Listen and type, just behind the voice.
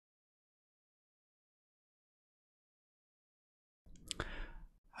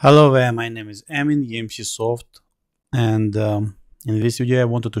Hello there, my name is Emin, EMC Soft, and in this video I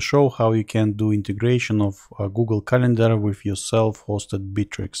wanted to show how you can do integration of Google Calendar with your self-hosted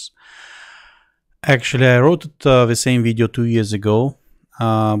Bitrix. Actually, I wrote the same video 2 years ago,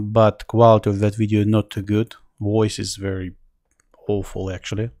 but quality of that video not too good. Voice is very awful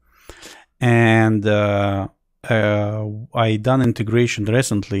actually. And I done integration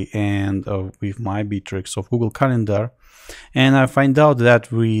recently and with my Bitrix of Google Calendar. And I find out that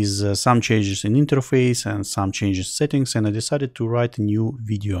there is some changes in interface and some changes in settings, and I decided to write a new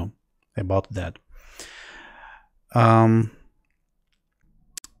video about that.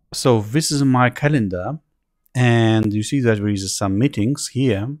 So this is my calendar, and you see that there is some meetings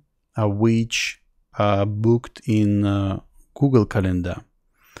here which are booked in Google Calendar.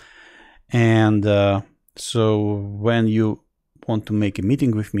 And so when you want to make a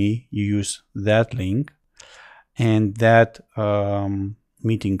meeting with me, you use that link. And that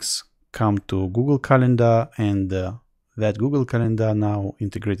meetings come to Google Calendar, and that Google Calendar now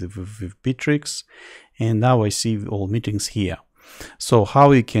integrated with Bitrix, and now I see all meetings here. So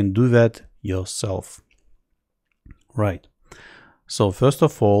how you can do that yourself? Right. So first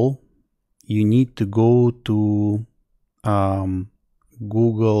of all, you need to go to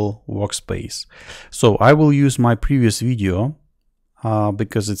Google Workspace. So I will use my previous video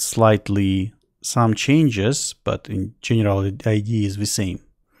because it's slightly some changes, but in general the idea is the same.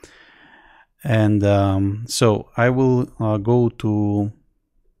 And so I will go to,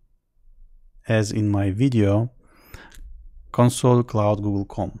 as in my video, console cloud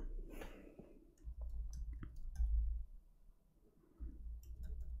google.com.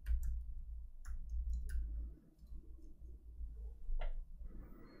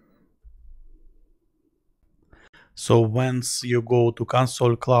 So once you go to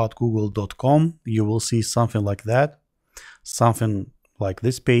console.cloud.google.com, you will see something like that, something like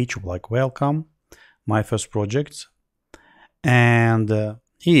this page, like welcome, my first projects. And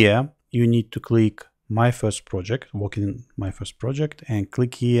here you need to click my first project, working in my first project, and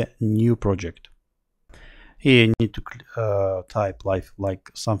click here new project. Here you need to type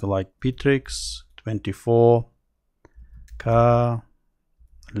like something like Bitrix24 calendar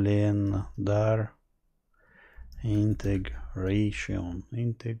integration,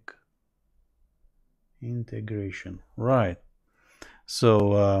 right?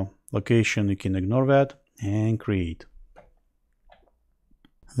 So location, you can ignore that and create.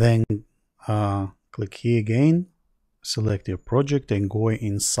 Then click here again, select your project and go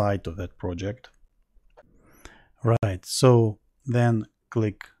inside of that project. Right, so then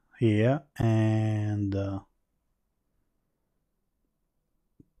click here and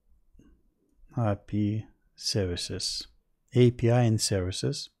API and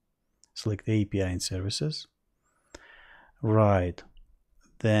services. Select API and services. Right,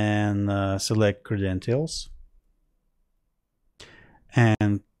 then select credentials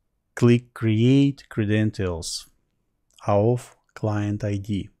and click create credentials of client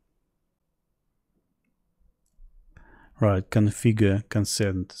ID. Right, configure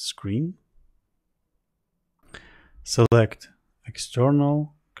consent screen. Select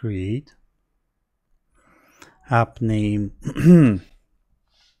external, create app name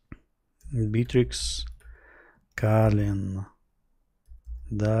Bitrix calendar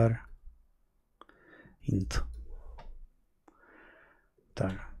int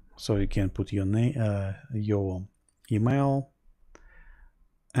tag. So you can put your name, your email,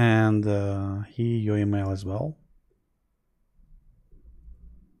 and here your email as well.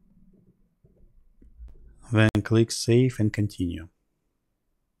 Then click save and continue.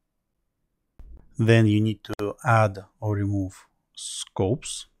 Then you need to add or remove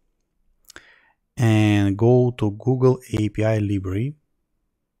scopes and go to Google API library.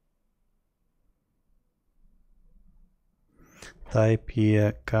 Type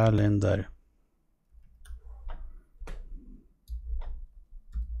here calendar.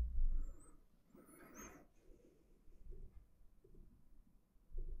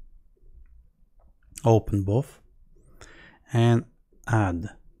 Open both and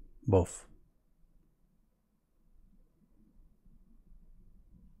add both.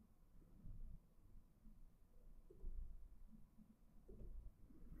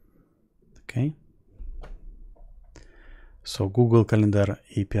 Okay. So Google Calendar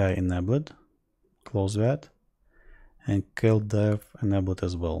API enabled, close that, and CalDev enabled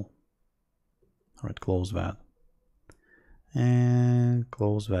as well. All right, close that, and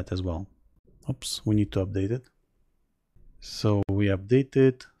close that as well. Oops, we need to update it. So we update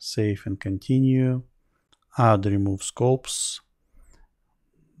it, save and continue, add, remove scopes,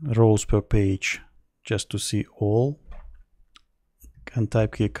 rows per page, just to see all. Can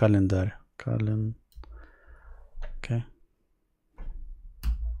type here calendar. Okay.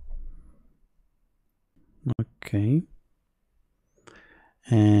 Okay.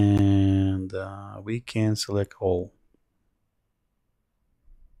 And we can select all.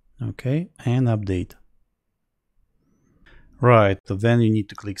 Okay, and update. Right, so then you need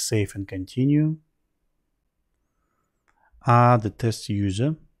to click Save and Continue. Add the test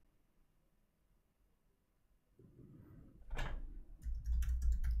user.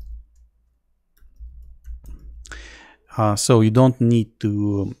 So you don't need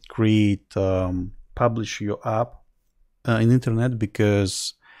to create, publish your app in internet,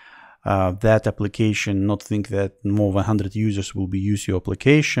 because that application not think that more than 100 users will be use your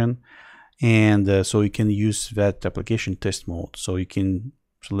application, and so you can use that application test mode. So you can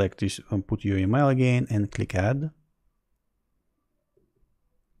select this and put your email again and click Add.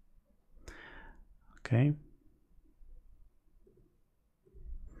 Okay.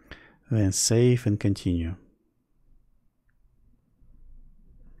 Then Save and Continue.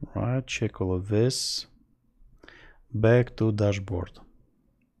 Right, check all of this. Back to dashboard.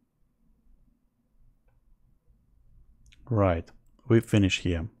 Right, we finished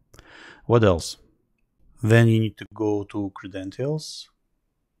here. What else? Then you need to go to credentials,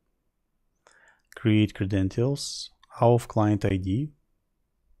 create credentials, of client ID,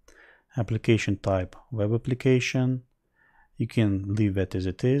 application type web application. You can leave that as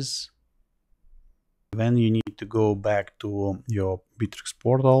it is. Then you need to go back to your Bitrix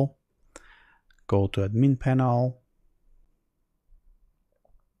portal, go to admin panel,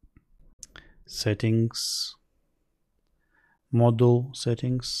 settings, module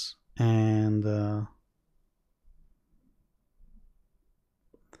settings, and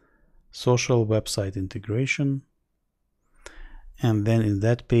social website integration. And then in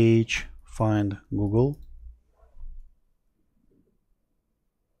that page, find Google.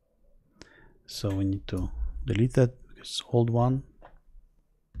 So we need to delete that because it's old one.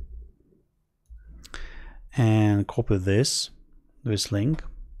 And copy this link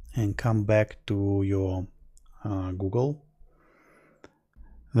and come back to your Google.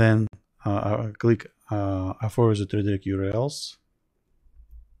 Then click authorize the redirect URLs.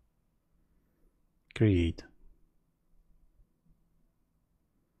 Create.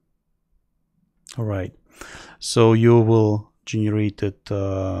 All right. So you will generated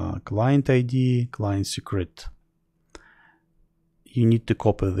client ID, client secret. You need to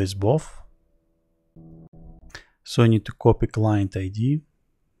copy this both. So I need to copy client ID,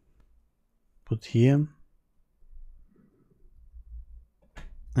 put here,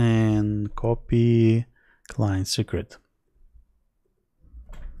 and copy client secret.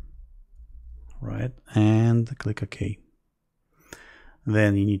 Right, and click OK.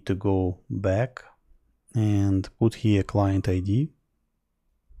 Then you need to go back and put here client ID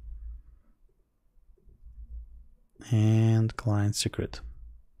and client secret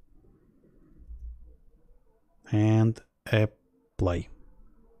and apply.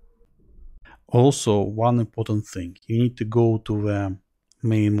 Also, one important thing, you need to go to the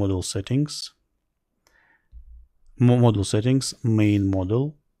main model settings, main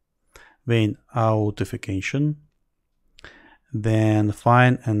model, then authentication, then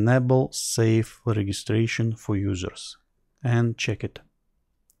find enable safe registration for users and check it,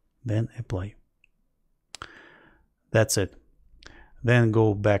 then apply. That's it. Then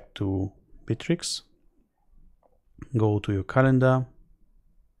go back to Bitrix, go to your calendar,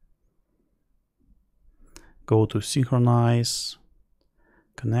 go to synchronize,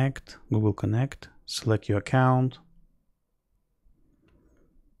 connect, Google Connect, select your account,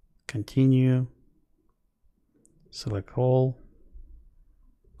 continue, select all,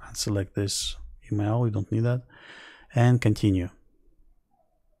 and select this email, you don't need that, and continue.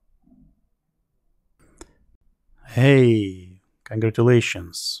 Hey,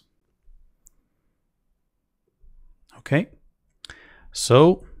 congratulations. Okay,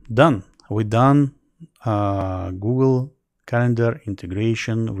 so done. We're done Google Calendar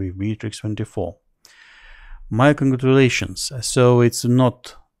integration with Bitrix24. My congratulations. So it's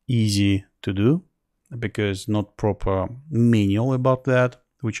not easy to do because not proper manual about that,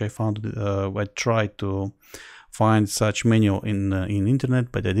 which I found. I tried to find such manual in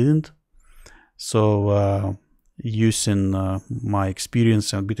internet, but I didn't. So using my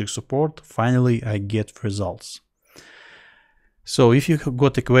experience and Bitrix support, finally I get results. So if you have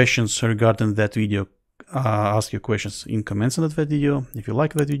got any questions regarding that video, ask your questions in comments on that video. If you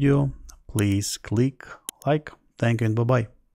like that video, please click like. Thank you and bye-bye.